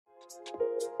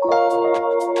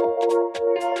Hello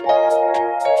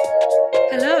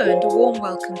and a warm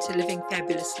welcome to Living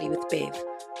Fabulously with Bev.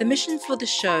 The mission for the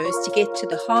show is to get to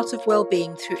the heart of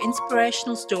well-being through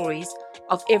inspirational stories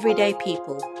of everyday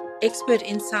people, expert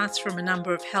insights from a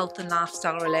number of health and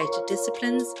lifestyle-related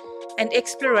disciplines, and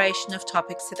exploration of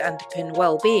topics that underpin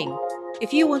well-being.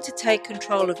 If you want to take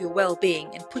control of your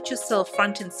well-being and put yourself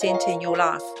front and center in your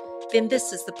life, then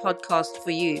this is the podcast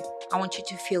for you. I want you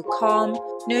to feel calm,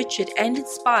 nurtured, and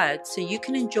inspired so you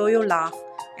can enjoy your life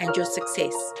and your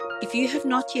success. If you have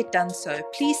not yet done so,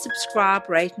 please subscribe,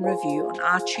 rate, and review on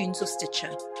iTunes or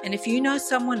Stitcher. And if you know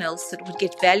someone else that would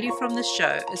get value from this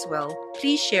show as well,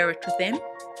 please share it with them.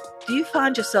 Do you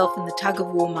find yourself in the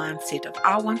tug-of-war mindset of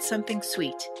I want something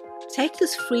sweet? Take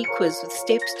this free quiz with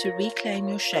steps to reclaim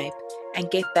your shape and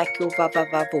get back your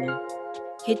va-va-va-boom.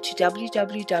 Head to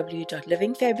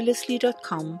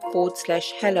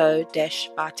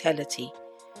www.livingfabulously.com/hello-vitality.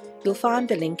 You'll find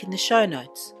the link in the show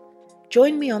notes.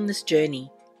 Join me on this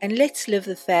journey and let's live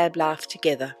the fab life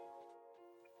together.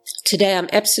 Today I'm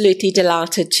absolutely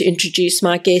delighted to introduce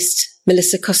my guest,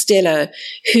 Melissa Costello,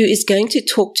 who is going to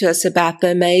talk to us about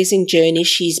the amazing journey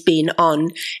she's been on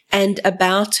and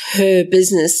about her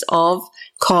business of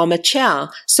Karma Chow.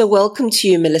 So welcome to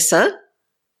you, Melissa.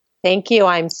 Thank you.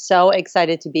 I'm so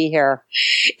excited to be here.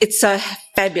 It's so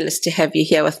fabulous to have you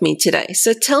here with me today.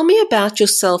 So tell me about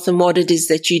yourself and what it is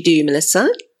that you do, Melissa.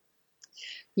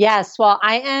 Yes, well,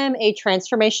 I am a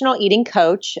transformational eating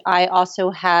coach. I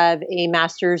also have a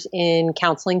master's in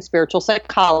counseling spiritual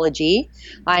psychology.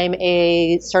 I'm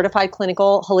a certified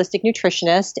clinical holistic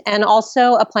nutritionist and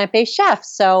also a plant-based chef.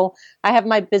 So I have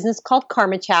my business called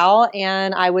Karma Chow,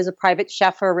 and I was a private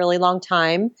chef for a really long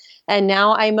time. And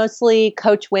now I mostly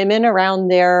coach women around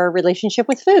their relationship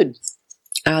with food.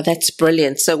 Oh, that's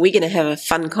brilliant. So we're going to have a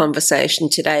fun conversation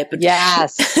today. But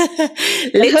yes.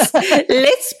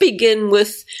 let's begin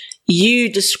with you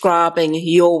describing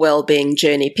your well-being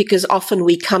journey, because often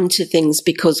we come to things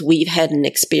because we've had an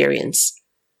experience.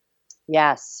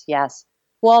 Yes.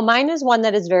 Well, mine is one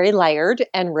that is very layered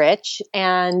and rich,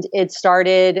 and it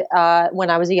started when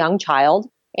I was a young child,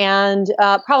 and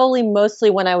probably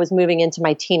mostly when I was moving into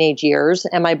my teenage years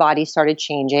and my body started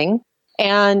changing.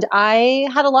 And I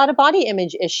had a lot of body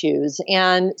image issues.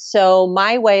 And so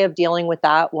my way of dealing with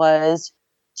that was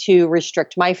to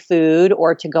restrict my food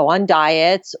or to go on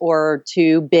diets or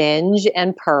to binge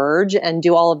and purge and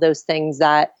do all of those things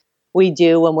that we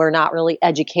do when we're not really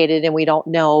educated and we don't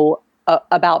know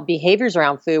about behaviors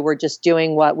around food. We're just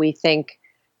doing what we think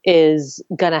is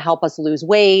going to help us lose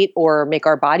weight or make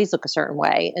our bodies look a certain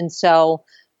way. And so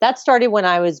that started when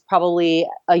I was probably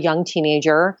a young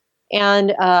teenager.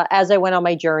 And as I went on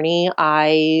my journey,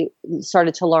 I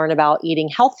started to learn about eating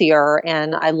healthier,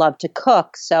 and I love to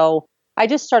cook. So I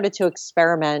just started to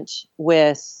experiment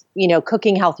with,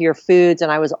 cooking healthier foods. And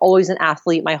I was always an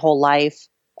athlete my whole life.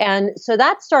 And so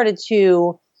that started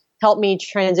to help me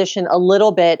transition a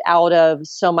little bit out of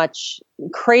so much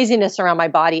craziness around my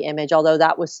body image, although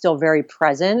that was still very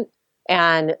present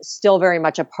and still very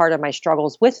much a part of my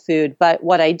struggles with food. But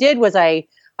what I did was I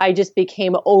just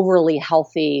became overly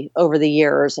healthy over the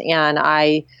years, and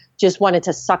I just wanted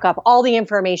to suck up all the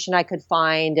information I could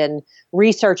find and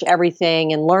research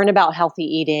everything and learn about healthy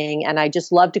eating. And I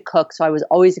just loved to cook. So I was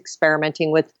always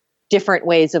experimenting with different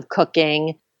ways of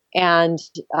cooking. And,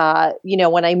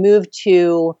 when I moved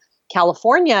to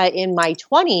California in my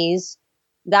 20s,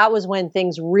 that was when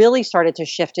things really started to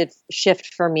shift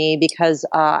for me, because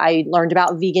I learned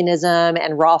about veganism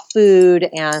and raw food.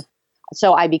 And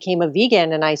so I became a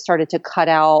vegan, and I started to cut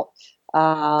out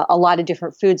a lot of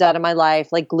different foods out of my life,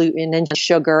 like gluten and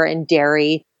sugar and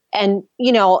dairy. And,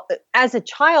 as a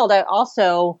child, I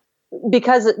also,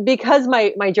 because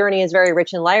my journey is very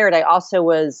rich and layered, I also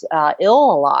was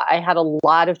ill a lot. I had a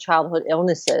lot of childhood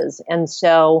illnesses. And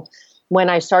so when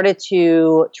I started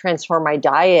to transform my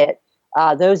diet,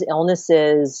 those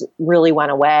illnesses really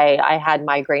went away. I had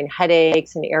migraine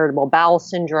headaches and irritable bowel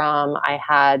syndrome. I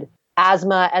had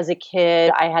asthma as a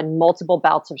kid. I had multiple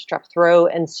bouts of strep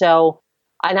throat. And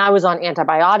I was on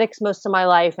antibiotics most of my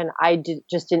life, and I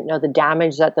just didn't know the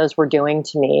damage that those were doing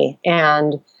to me.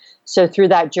 And so through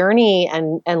that journey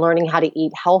and learning how to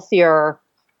eat healthier,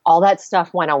 all that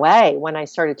stuff went away when I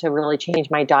started to really change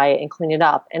my diet and clean it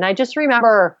up. And I just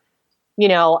remember,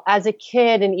 as a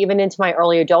kid and even into my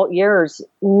early adult years,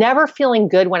 never feeling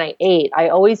good when I ate. I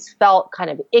always felt kind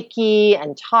of icky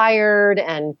and tired,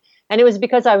 and it was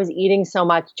because I was eating so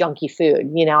much junky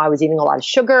food. I was eating a lot of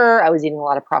sugar, I was eating a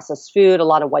lot of processed food, a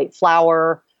lot of white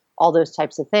flour, all those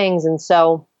types of things. And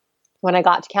so when I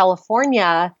got to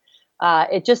California,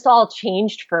 it just all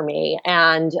changed for me.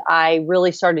 And I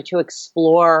really started to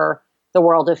explore the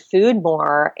world of food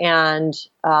more. And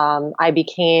I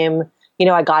became,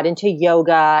 I got into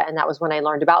yoga, and that was when I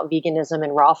learned about veganism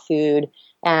and raw food.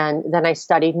 And then I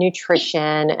studied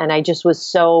nutrition, and I just was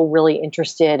so really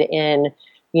interested in,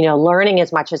 learning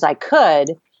as much as I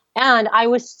could. And I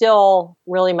was still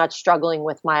really much struggling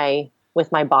with my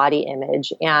body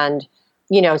image. And,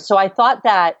 so I thought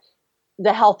that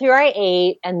the healthier I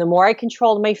ate and the more I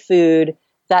controlled my food,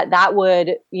 that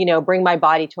would, bring my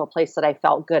body to a place that I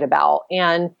felt good about.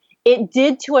 And it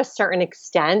did to a certain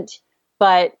extent,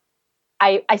 but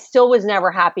I still was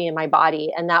never happy in my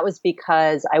body. And that was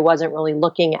because I wasn't really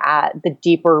looking at the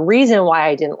deeper reason why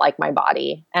I didn't like my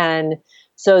body. And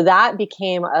so that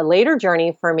became a later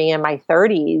journey for me in my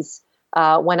 30s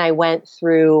when I went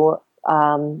through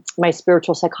my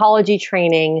spiritual psychology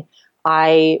training.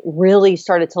 I really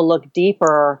started to look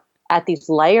deeper at these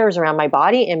layers around my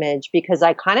body image, because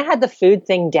I kind of had the food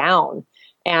thing down.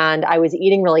 And I was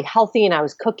eating really healthy, and I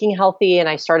was cooking healthy, and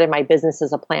I started my business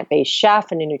as a plant-based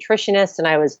chef and a nutritionist, and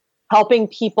I was helping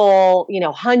people,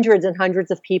 hundreds and hundreds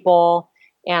of people.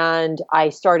 And I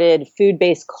started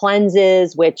food-based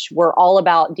cleanses, which were all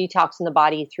about detoxing the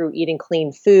body through eating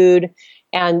clean food.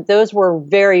 And those were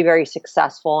very, very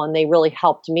successful, and they really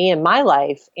helped me in my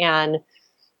life.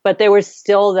 But there was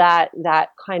still that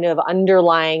kind of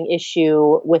underlying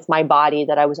issue with my body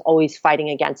that I was always fighting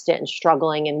against it and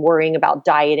struggling and worrying about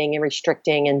dieting and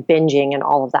restricting and binging and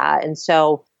all of that. And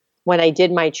so when I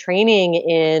did my training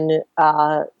in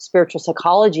spiritual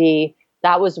psychology,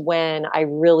 that was when I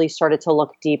really started to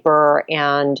look deeper,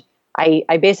 and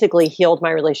I basically healed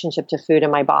my relationship to food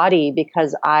and my body,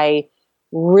 because I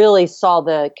really saw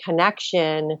the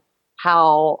connection,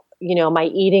 how my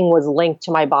eating was linked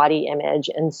to my body image.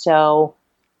 And so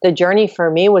the journey for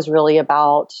me was really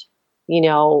about,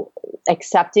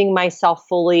 accepting myself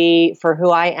fully for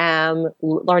who I am,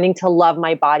 learning to love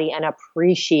my body and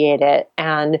appreciate it.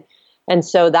 And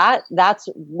so that's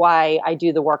why I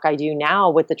do the work I do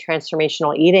now with the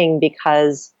transformational eating,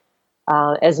 because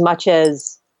as much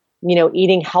as,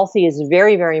 eating healthy is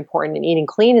very, very important and eating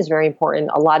clean is very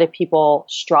important, a lot of people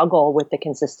struggle with the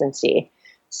consistency.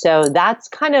 So that's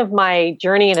kind of my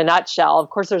journey in a nutshell. Of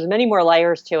course, there's many more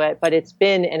layers to it, but it's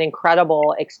been an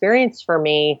incredible experience for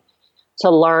me to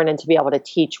learn and to be able to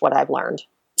teach what I've learned.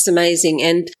 It's amazing.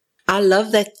 And I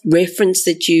love that reference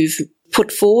that you've put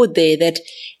forward there, that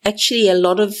actually a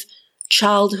lot of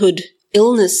childhood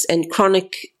illness and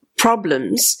chronic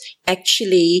problems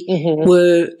actually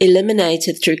were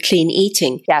eliminated through clean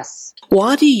eating. Yes.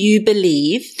 Why do you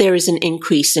believe there is an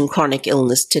increase in chronic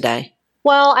illness today?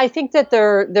 Well, I think that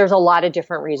there's a lot of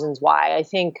different reasons why. I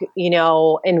think,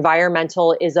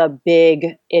 environmental is a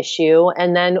big issue.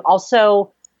 And then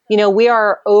also, we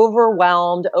are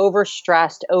overwhelmed,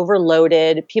 overstressed,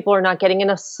 overloaded. People are not getting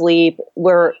enough sleep.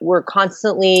 We're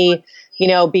constantly,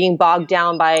 being bogged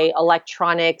down by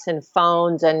electronics and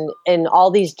phones and all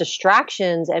these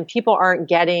distractions, and people aren't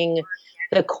getting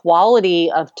the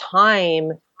quality of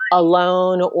time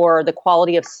alone or the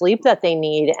quality of sleep that they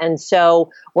need. And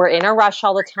so we're in a rush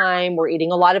all the time. We're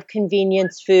eating a lot of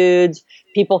convenience foods.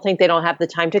 People think they don't have the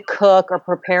time to cook or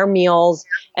prepare meals.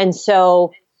 And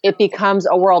so it becomes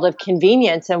a world of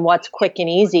convenience and what's quick and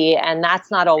easy. And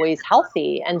that's not always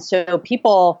healthy. And so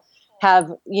people have,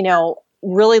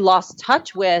 really lost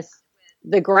touch with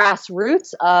the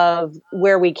grassroots of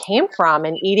where we came from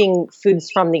and eating foods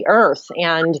from the earth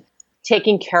and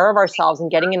taking care of ourselves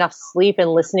and getting enough sleep and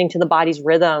listening to the body's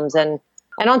rhythms. And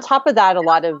on top of that, a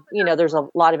lot of, there's a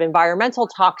lot of environmental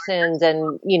toxins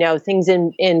and, things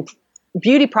in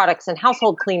beauty products and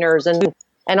household cleaners and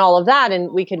all of that.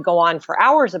 And we could go on for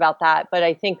hours about that. But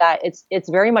I think that it's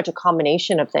very much a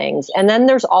combination of things. And then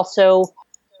there's also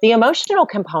the emotional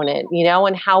component,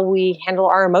 and how we handle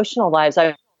our emotional lives.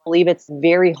 I believe it's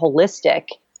very holistic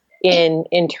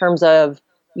in terms of,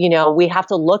 we have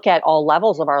to look at all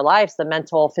levels of our lives, the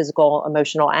mental, physical,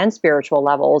 emotional, and spiritual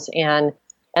levels, and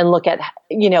look at,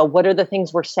 what are the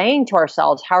things we're saying to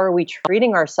ourselves? How are we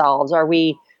treating ourselves? Are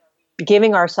we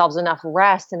giving ourselves enough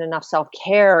rest and enough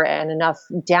self-care and enough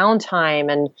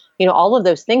downtime? And, all of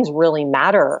those things really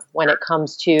matter when it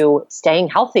comes to staying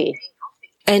healthy.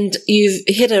 And you've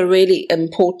hit a really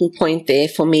important point there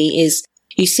for me, is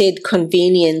you said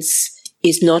convenience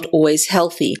is not always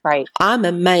healthy. Right. I'm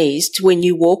amazed when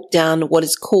you walk down what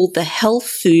is called the health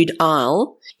food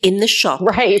aisle in the shop.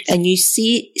 Right. And you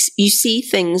see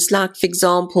things like, for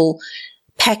example,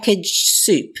 packaged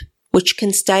soup, which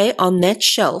can stay on that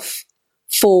shelf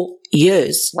for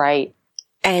years. Right.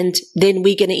 And then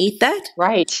we're going to eat that?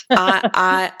 Right.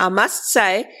 I must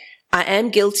say, I am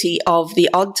guilty of the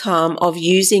odd time of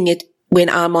using it when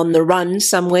I'm on the run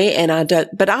somewhere and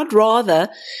but I'd rather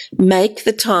make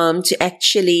the time to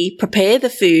actually prepare the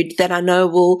food that I know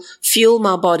will fuel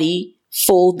my body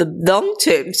for the long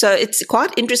term. So it's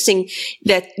quite interesting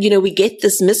that, we get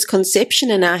this misconception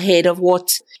in our head of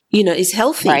what, is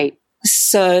healthy. Right.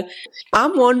 So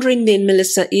I'm wondering then,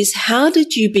 Melissa, is how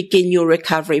did you begin your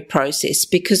recovery process?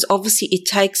 Because obviously it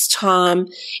takes time.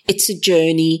 It's a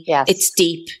journey. Yes. It's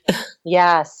deep.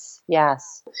 Yes.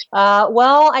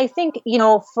 Well, I think,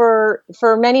 for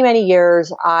many, many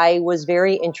years, I was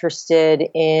very interested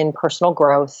in personal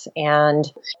growth,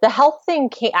 and the health thing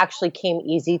actually came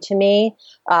easy to me,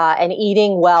 and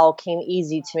eating well came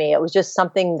easy to me. It was just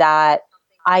something that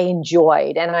I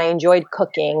enjoyed, and I enjoyed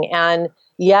cooking. And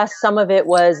yes, some of it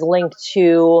was linked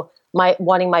to my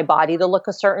wanting my body to look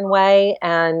a certain way,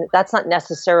 and that's not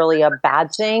necessarily a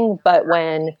bad thing. But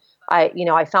when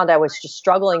I found I was just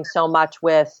struggling so much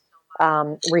with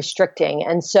restricting.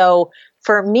 And so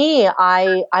for me,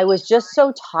 I was just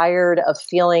so tired of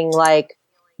feeling like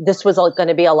this was going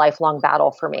to be a lifelong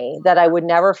battle for me, that I would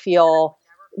never feel,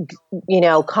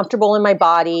 comfortable in my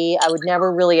body. I would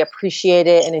never really appreciate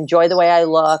it and enjoy the way I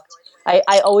looked.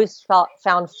 I always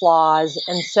found flaws.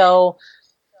 And so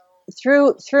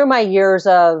through my years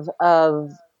of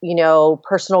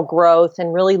personal growth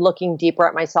and really looking deeper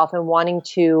at myself and wanting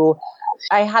to,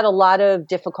 I had a lot of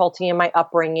difficulty in my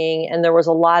upbringing, and there was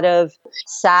a lot of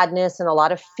sadness and a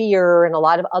lot of fear and a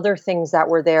lot of other things that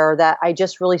were there that I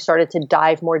just really started to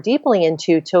dive more deeply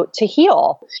into to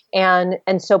heal. And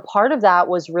so part of that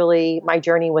was really my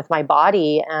journey with my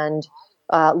body and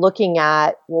looking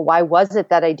at, well, why was it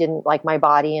that I didn't like my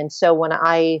body? And so when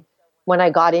I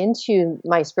got into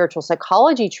my spiritual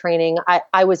psychology training,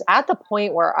 I was at the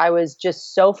point where I was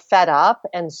just so fed up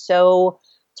and so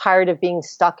tired of being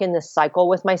stuck in this cycle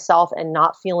with myself and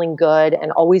not feeling good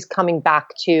and always coming back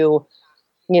to,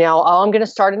 I'm going to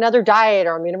start another diet,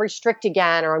 or I'm going to restrict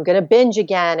again, or I'm going to binge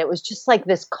again. It was just like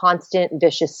this constant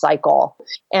vicious cycle.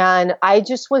 And I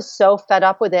just was so fed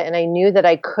up with it. And I knew that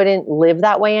I couldn't live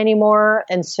that way anymore.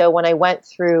 And so when I went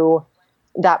through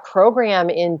that program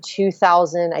in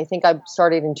 2000, I think I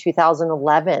started in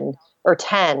 2011 or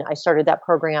 10, I started that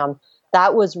program.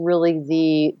 That was really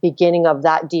the beginning of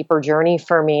that deeper journey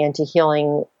for me into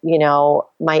healing,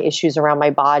 my issues around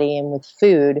my body and with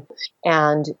food.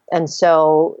 And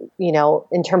so,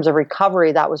 in terms of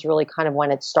recovery, that was really kind of when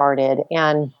it started.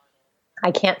 And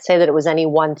I can't say that it was any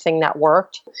one thing that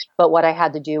worked, but what I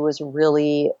had to do was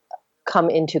really come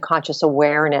into conscious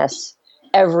awareness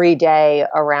every day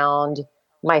around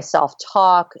my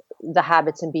self-talk, the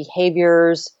habits and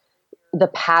behaviors, the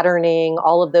patterning,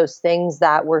 all of those things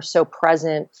that were so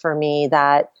present for me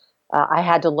that I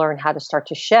had to learn how to start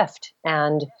to shift.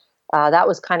 And that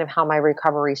was kind of how my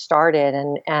recovery started.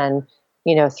 And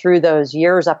through those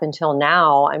years up until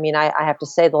now, I mean, I have to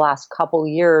say the last couple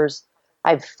years,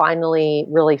 I've finally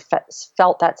really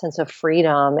felt that sense of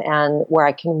freedom, and where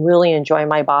I can really enjoy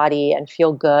my body and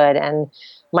feel good. And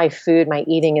my food, my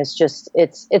eating is just,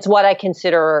 it's what I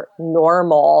consider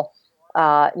normal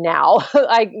now.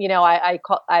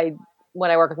 When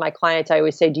I work with my clients, I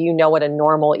always say, do you know what a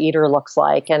normal eater looks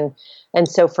like? And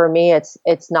so for me,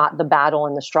 it's not the battle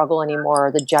and the struggle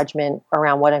anymore, the judgment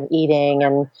around what I'm eating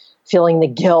and feeling the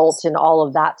guilt and all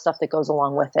of that stuff that goes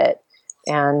along with it.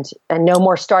 And no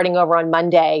more starting over on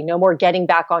Monday, no more getting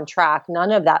back on track.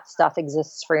 None of that stuff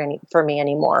exists for me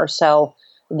anymore. So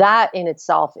that in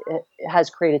itself, it has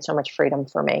created so much freedom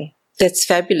for me. That's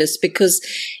fabulous, because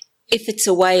if it's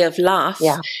a way of life,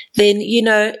 then,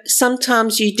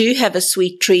 sometimes you do have a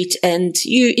sweet treat and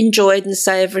you enjoy it and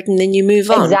savor it and then you move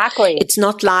on. Exactly. It's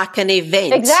not like an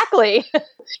event. Exactly.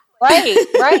 Right.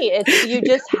 You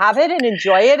just have it and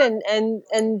enjoy it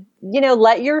and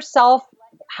let yourself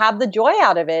have the joy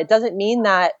out of it. It doesn't mean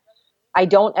that I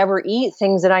don't ever eat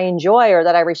things that I enjoy or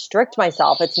that I restrict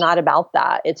myself. It's not about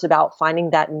that. It's about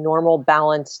finding that normal,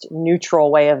 balanced,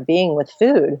 neutral way of being with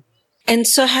food. And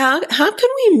so how can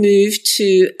we move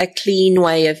to a clean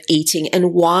way of eating,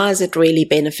 and why is it really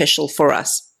beneficial for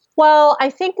us? Well, I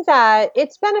think that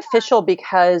it's beneficial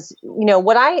because,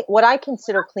 what I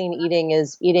consider clean eating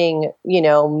is eating,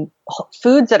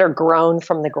 foods that are grown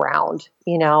from the ground,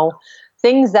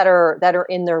 things that are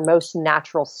in their most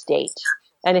natural state.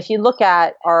 And if you look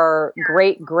at our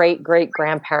great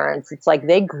grandparents, it's like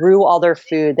they grew all their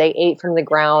food. They ate from the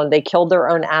ground. They killed their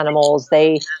own animals.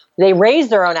 They raised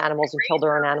their own animals and killed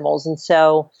their own animals. And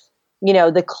so,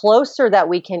 the closer that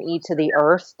we can eat to the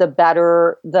earth, the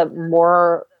better, the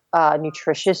more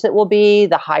nutritious it will be,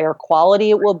 the higher quality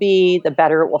it will be, the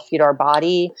better it will feed our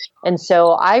body. And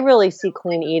so I really see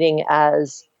clean eating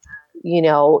as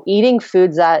eating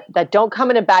foods that don't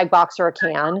come in a bag, box, or a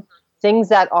can, things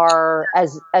that are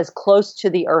as close to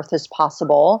the earth as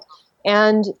possible.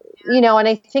 And, and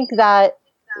I think that,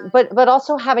 but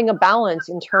also having a balance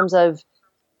in terms of,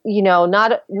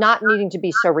 not needing to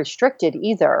be so restricted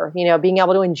either, being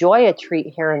able to enjoy a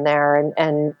treat here and there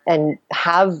and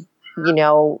have,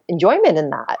 enjoyment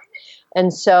in that.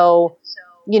 And so,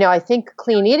 I think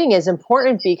clean eating is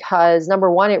important because number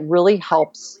one, it really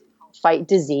helps fight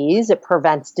disease. It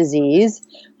prevents disease.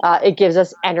 It gives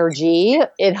us energy.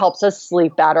 It helps us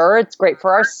sleep better. It's great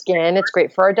for our skin. It's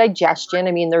great for our digestion.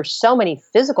 I mean, there's so many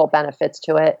physical benefits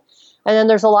to it. And then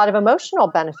there's a lot of emotional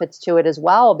benefits to it as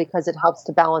well, because it helps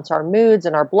to balance our moods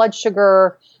and our blood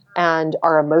sugar and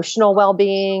our emotional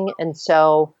well-being. And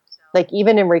so, like,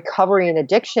 even in recovery and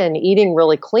addiction, eating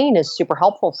really clean is super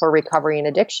helpful for recovery and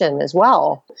addiction as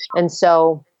well. And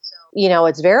so,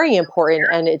 it's very important,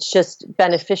 and it's just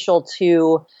beneficial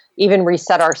to even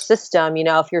reset our system.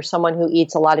 If you're someone who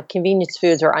eats a lot of convenience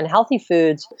foods or unhealthy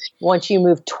foods, once you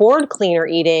move toward cleaner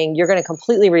eating, you're going to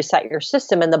completely reset your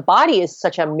system. And the body is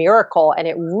such a miracle, and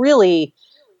it really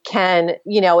can,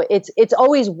 it's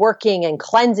always working and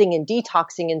cleansing and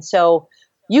detoxing. And so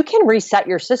you can reset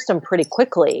your system pretty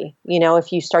quickly,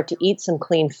 if you start to eat some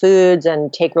clean foods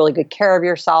and take really good care of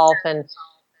yourself and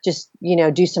just,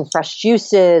 do some fresh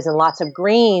juices and lots of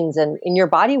greens, and your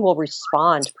body will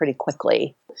respond pretty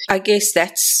quickly. I guess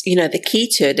that's, the key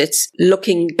to it. It's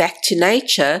looking back to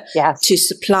nature to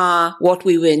supply what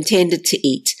we were intended to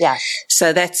eat. Yes.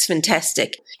 So that's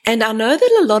fantastic. And I know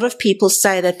that a lot of people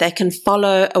say that they can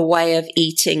follow a way of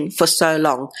eating for so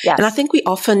long. Yes. And I think we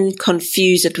often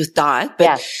confuse it with diet,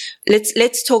 but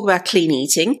let's talk about clean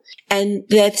eating. And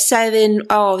they say then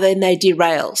they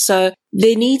derail. So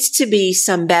there needs to be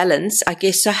some balance, I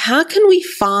guess. So how can we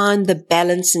find the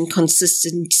balance and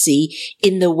consistency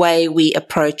in the way we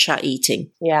approach our eating?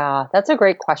 Yeah, that's a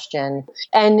great question.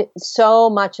 And so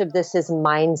much of this is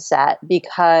mindset,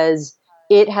 because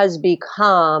it has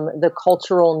become the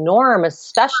cultural norm,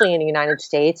 especially in the United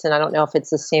States. And I don't know if it's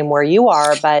the same where you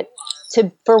are, but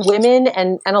for women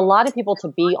and a lot of people to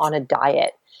be on a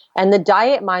diet. And the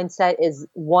diet mindset is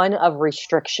one of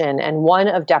restriction and one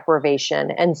of deprivation.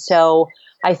 And so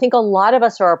I think a lot of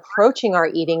us are approaching our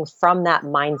eating from that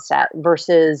mindset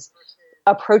versus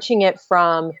approaching it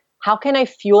from, how can I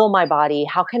fuel my body?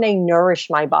 How can I nourish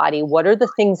my body? What are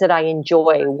the things that I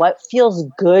enjoy? What feels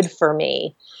good for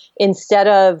me? Instead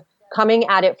of coming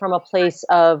at it from a place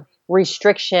of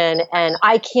restriction and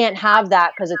I can't have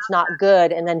that because it's not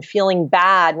good, and then feeling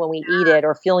bad when we eat it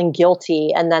or feeling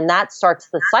guilty. And then that starts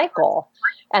the cycle.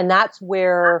 And that's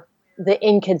where the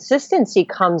inconsistency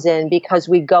comes in, because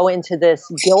we go into this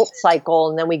guilt cycle,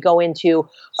 and then we go into,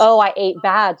 I ate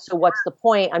bad, so what's the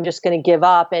point? I'm just going to give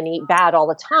up and eat bad all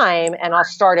the time, and I'll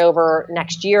start over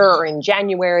next year or in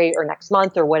January or next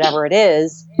month or whatever it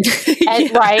is.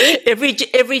 And, right? Every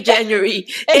January,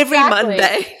 every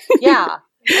Monday. Yeah.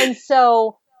 And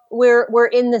so we're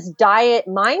in this diet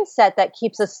mindset that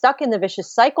keeps us stuck in the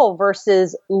vicious cycle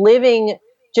versus living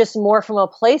just more from a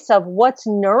place of what's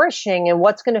nourishing and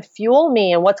what's going to fuel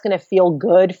me and what's going to feel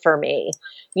good for me,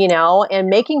 and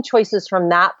making choices from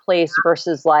that place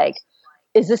versus like,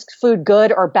 is this food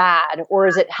good or bad, or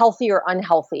is it healthy or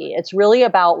unhealthy? It's really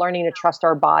about learning to trust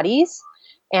our bodies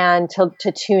and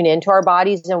to tune into our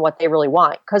bodies and what they really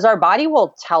want, because our body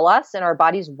will tell us, and our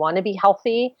bodies want to be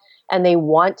healthy and they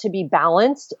want to be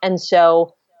balanced. And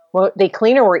so the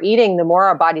cleaner we're eating, the more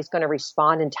our body's going to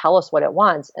respond and tell us what it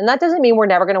wants. And that doesn't mean we're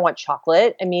never going to want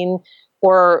chocolate.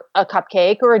 Or a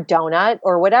cupcake or a donut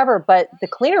or whatever. But the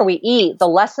cleaner we eat, the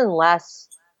less and less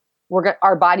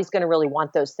our body's going to really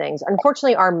want those things.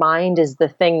 Unfortunately, our mind is the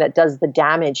thing that does the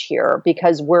damage here,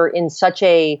 because we're in such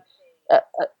that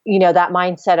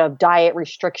mindset of diet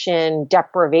restriction,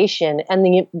 deprivation.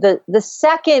 And the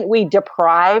second we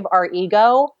deprive our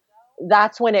ego,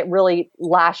 that's when it really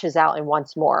lashes out and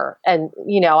wants more. And,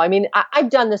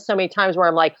 I've done this so many times where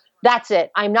I'm like, that's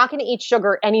it. I'm not going to eat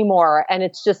sugar anymore. And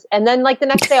it's just, and then like the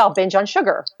next day I'll binge on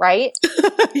sugar, right?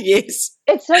 Yes.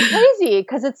 It's so crazy,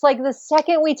 because it's like the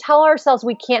second we tell ourselves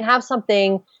we can't have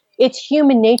something, it's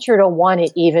human nature to want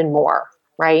it even more,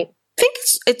 right? I think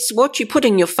it's what you're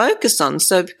putting your focus on.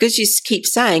 So because you keep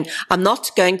saying, I'm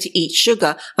not going to eat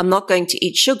sugar,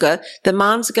 the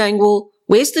mind's going, well,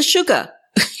 where's the sugar?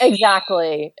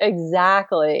 Exactly.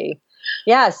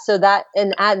 Yes. So that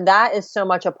is so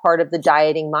much a part of the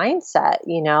dieting mindset,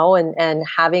 and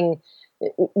having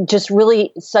just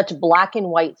really such black and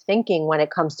white thinking when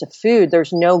it comes to food.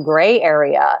 There's no gray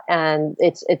area, and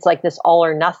it's like this all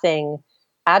or nothing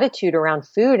attitude around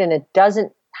food, and it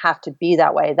doesn't have to be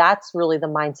that way. That's really the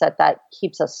mindset that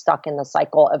keeps us stuck in the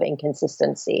cycle of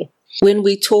inconsistency. When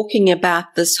we're talking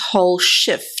about this whole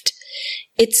shift,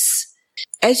 it's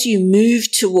as you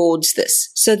move towards this.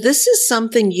 So this is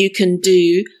something you can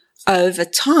do over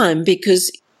time,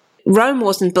 because Rome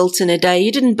wasn't built in a day.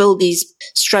 You didn't build these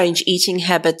strange eating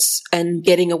habits and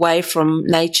getting away from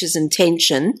nature's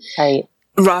intention right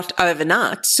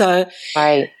overnight. So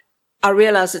I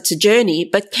realize it's a journey,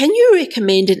 but can you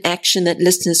recommend an action that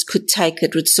listeners could take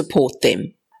that would support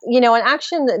them? An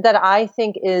action that I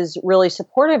think is really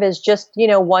supportive is just,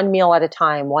 one meal at a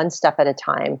time, one step at a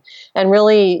time, and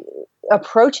really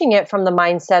approaching it from the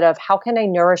mindset of how can I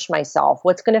nourish myself?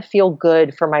 What's going to feel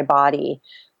good for my body?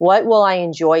 What will I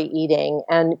enjoy eating?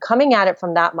 And coming at it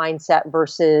from that mindset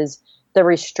versus the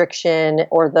restriction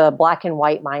or the black and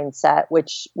white mindset,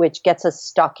 which gets us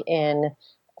stuck in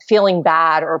feeling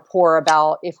bad or poor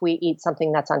about if we eat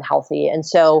something that's unhealthy. And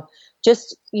so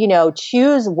just,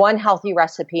 choose one healthy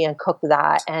recipe and cook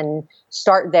that and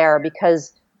start there,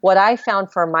 because what I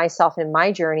found for myself in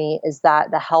my journey is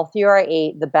that the healthier I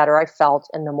ate, the better I felt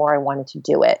and the more I wanted to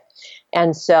do it.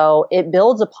 And so it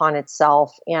builds upon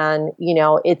itself. And,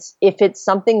 if it's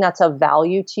something that's of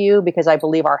value to you, because I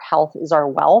believe our health is our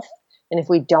wealth. And if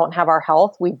we don't have our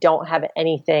health, we don't have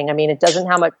anything. I mean, it doesn't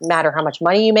matter how much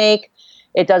money you make.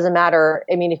 It doesn't matter.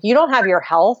 I mean, if you don't have your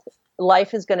health,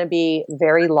 life is going to be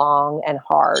very long and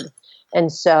hard.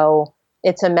 And so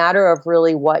it's a matter of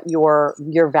really what your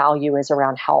value is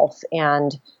around health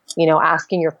and,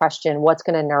 asking your question, what's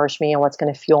going to nourish me and what's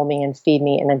going to fuel me and feed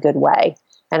me in a good way.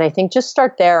 And I think just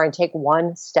start there and take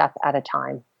one step at a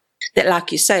time. That,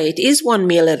 like you say, it is one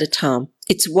meal at a time.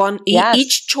 It's one, yes.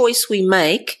 Each choice we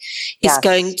make is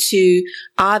going to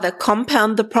either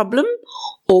compound the problem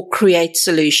or create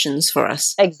solutions for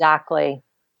us. Exactly.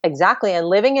 And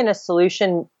living in a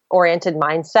solution-oriented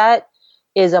mindset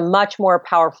is a much more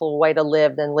powerful way to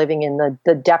live than living in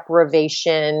the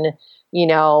deprivation,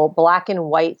 black and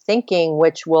white thinking,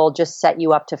 which will just set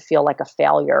you up to feel like a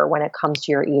failure when it comes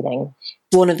to your eating.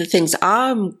 One of the things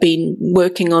I've been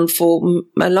working on for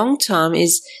a long time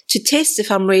is to test if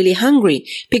I'm really hungry,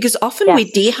 because often we're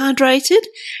dehydrated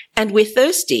and we're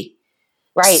thirsty.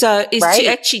 Right. So it's to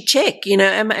actually check,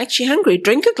 am I actually hungry?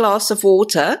 Drink a glass of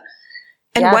water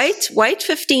and wait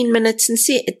 15 minutes and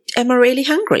see, am I really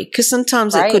hungry? Because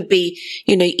sometimes it could be,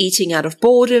 eating out of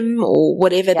boredom or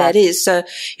whatever that is. So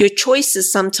your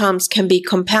choices sometimes can be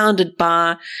compounded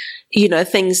by,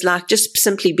 things like just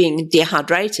simply being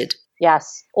dehydrated.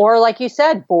 Yes. Or like you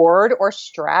said, bored or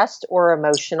stressed or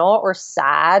emotional or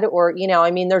sad or,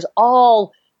 there's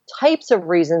all types of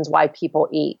reasons why people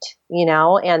eat,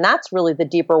 and that's really the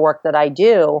deeper work that I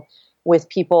do with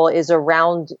people is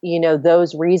around,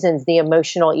 those reasons, the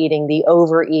emotional eating, the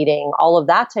overeating, all of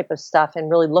that type of stuff,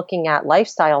 and really looking at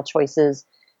lifestyle choices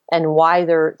and why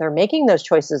they're making those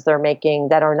choices they're making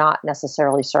that are not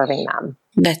necessarily serving them.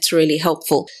 That's really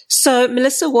helpful. So,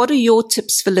 Melissa, what are your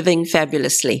tips for living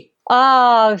fabulously?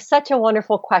 Oh, such a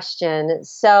wonderful question.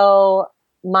 So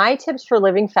my tips for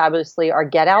living fabulously are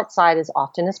get outside as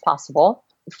often as possible.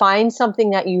 Find something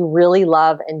that you really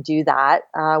love and do that.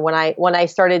 When I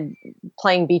started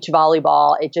playing beach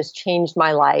volleyball, it just changed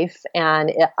my life,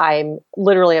 and I'm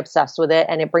literally obsessed with it,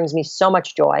 and it brings me so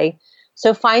much joy.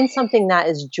 So find something that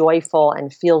is joyful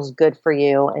and feels good for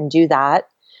you and do that.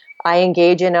 I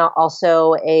engage in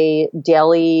also a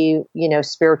daily,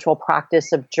 spiritual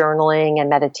practice of journaling and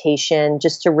meditation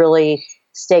just to really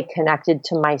stay connected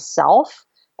to myself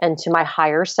and to my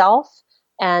higher self.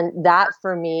 And that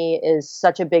for me is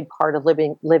such a big part of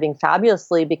living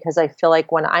fabulously, because I feel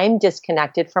like when I'm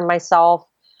disconnected from myself,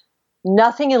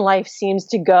 nothing in life seems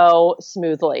to go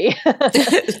smoothly.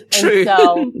 True. And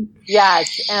so,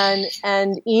 yes.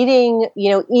 And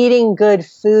eating good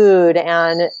food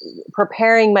and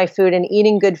preparing my food and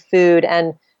eating good food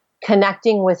and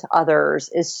connecting with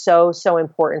others is so, so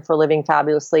important for living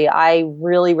fabulously. I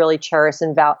really, really cherish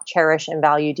and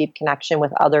value deep connection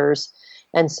with others.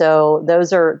 And so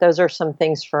those are some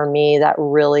things for me that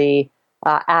really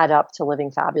add up to living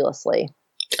fabulously.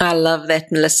 I love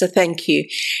that, Melissa. Thank you.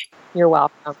 You're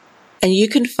welcome. And you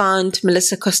can find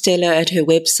Melissa Costello at her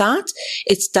website.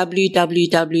 It's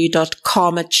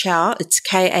www.karmachow. It's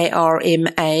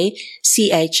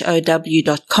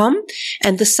KARMACHOW.com,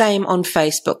 and the same on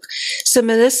Facebook. So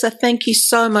Melissa, thank you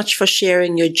so much for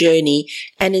sharing your journey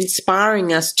and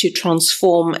inspiring us to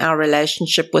transform our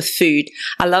relationship with food.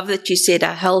 I love that you said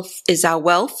our health is our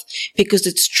wealth, because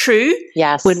it's true.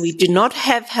 Yes. When we do not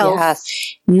have health,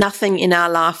 nothing in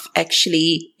our life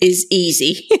actually is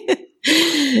easy.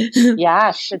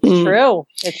 Yes, it's true.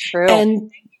 It's true. And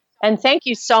And thank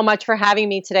you so much for having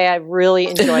me today. I really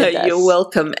enjoyed this. You're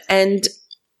welcome. And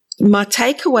my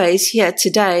takeaways here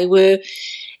today were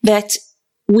that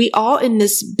we are in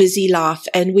this busy life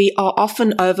and we are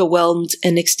often overwhelmed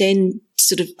and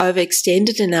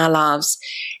overextended in our lives.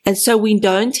 And so we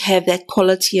don't have that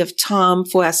quality of time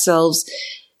for ourselves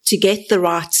to get the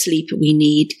right sleep we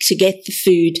need, to get the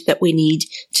food that we need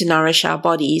to nourish our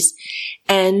bodies.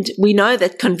 And we know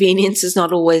that convenience is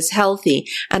not always healthy.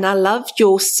 And I loved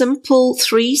your simple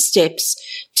 3 steps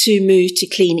to move to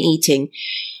clean eating,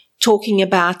 talking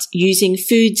about using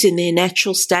foods in their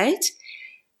natural state,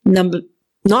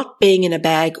 not being in a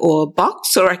bag or a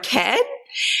box or a can,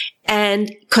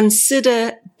 and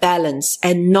consider balance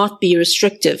and not be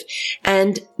restrictive.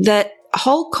 And that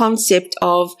whole concept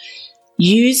of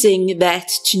using that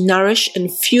to nourish and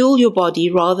fuel your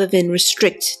body rather than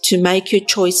restrict, to make your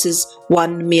choices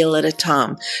one meal at a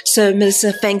time. So,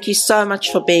 Melissa, thank you so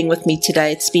much for being with me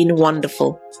today. It's been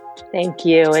wonderful. Thank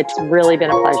you. It's really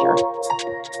been a pleasure.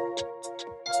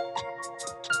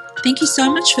 Thank you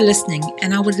so much for listening,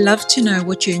 and I would love to know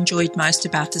what you enjoyed most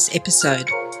about this episode.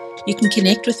 You can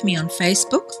connect with me on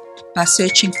Facebook by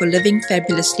searching for Living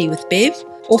Fabulously with Bev,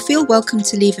 or feel welcome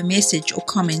to leave a message or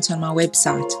comment on my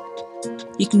website.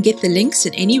 You can get the links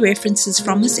and any references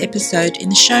from this episode in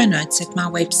the show notes at my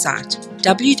website,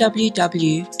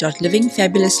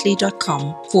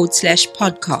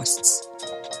 www.livingfabulously.com/podcasts.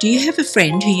 Do you have a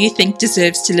friend who you think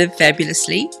deserves to live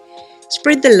fabulously?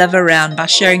 Spread the love around by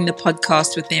sharing the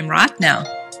podcast with them right now.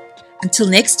 Until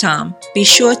next time, be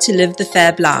sure to live the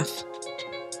fab life.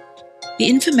 The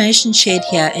information shared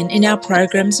here and in our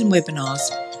programs and webinars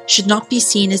should not be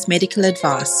seen as medical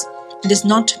advice and is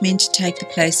not meant to take the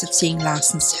place of seeing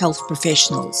licensed health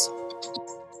professionals.